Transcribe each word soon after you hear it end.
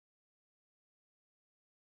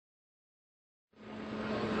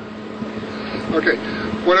Okay,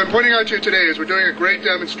 what I'm pointing out to you today is we're doing a great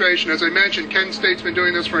demonstration. As I mentioned, Kent State's been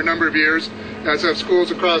doing this for a number of years, as have schools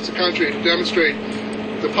across the country, to demonstrate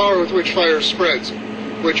the power with which fire spreads.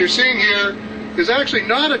 What you're seeing here is actually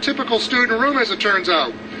not a typical student room, as it turns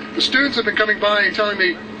out. The students have been coming by and telling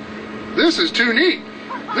me, this is too neat,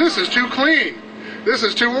 this is too clean, this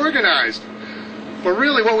is too organized. But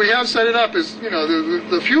really what we have set it up is,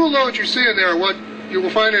 the fuel loads you see in there are what you will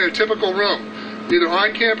find in a typical room, either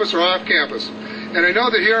on campus or off campus. And I know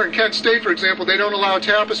that here in Kent State, for example, they don't allow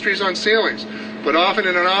tapestries on ceilings, but often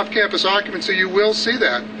in an off-campus occupancy you will see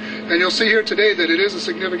that. And you'll see here today that it is a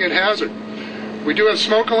significant hazard. We do have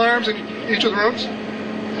smoke alarms in each of the rooms.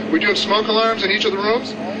 We do have smoke alarms in each of the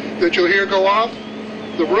rooms that you'll hear go off.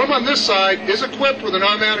 The room on this side is equipped with an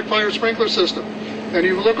automatic fire sprinkler system. And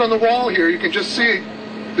you look on the wall here, you can just see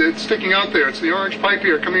that it's sticking out there. It's the orange pipe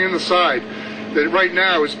here coming in the side that right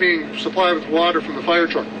now is being supplied with water from the fire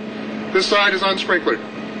truck. This side is unsprinklered.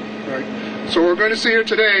 Right. So what we're going to see here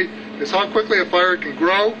today is how quickly a fire can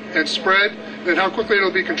grow and spread, and how quickly it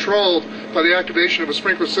will be controlled by the activation of a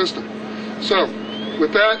sprinkler system. So,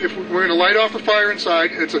 with that, if we're going to light off the fire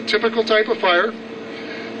inside, it's a typical type of fire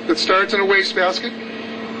that starts in a wastebasket,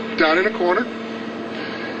 down in a corner,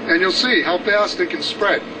 and you'll see how fast it can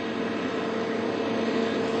spread.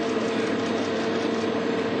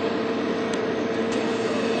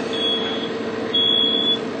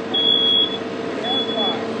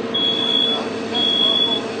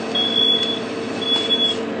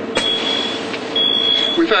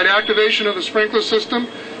 We've had activation of the sprinkler system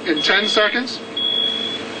in 10 seconds.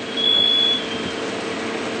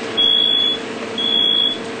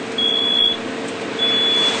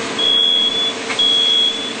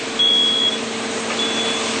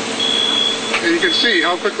 And you can see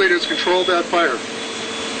how quickly it has controlled that fire.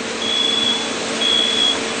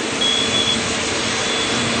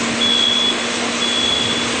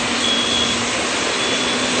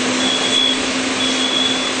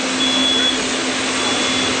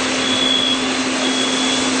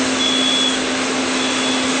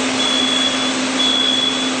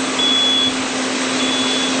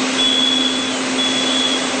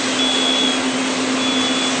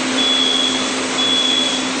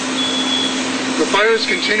 The fire is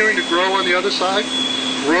continuing to grow on the other side,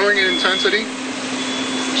 growing in intensity,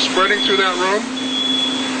 spreading through that room.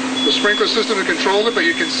 The sprinkler system has controlled it, but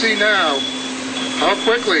you can see now how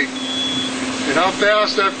quickly and how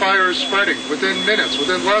fast that fire is spreading within minutes,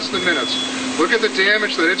 within less than minutes. Look at the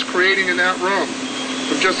damage that it's creating in that room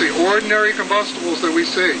from just the ordinary combustibles that we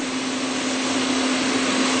see.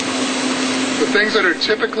 The things that are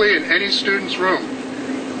typically in any student's room.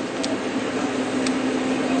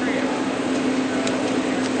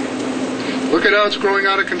 Look at how it's growing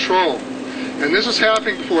out of control. And this is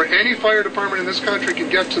happening before any fire department in this country can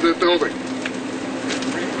get to the building.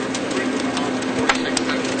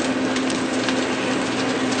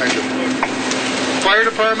 Thank you. The fire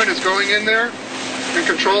department is going in there and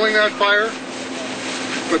controlling that fire,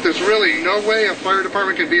 but there's really no way a fire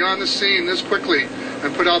department can be on the scene this quickly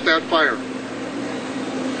and put out that fire.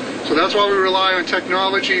 So that's why we rely on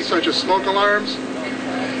technology such as smoke alarms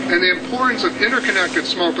and the importance of interconnected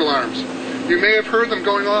smoke alarms. You may have heard them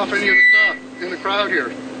going off in the crowd here.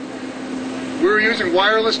 We were using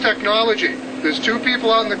wireless technology. There's two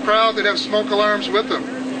people out in the crowd that have smoke alarms with them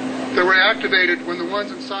that were activated when the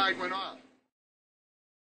ones inside went off.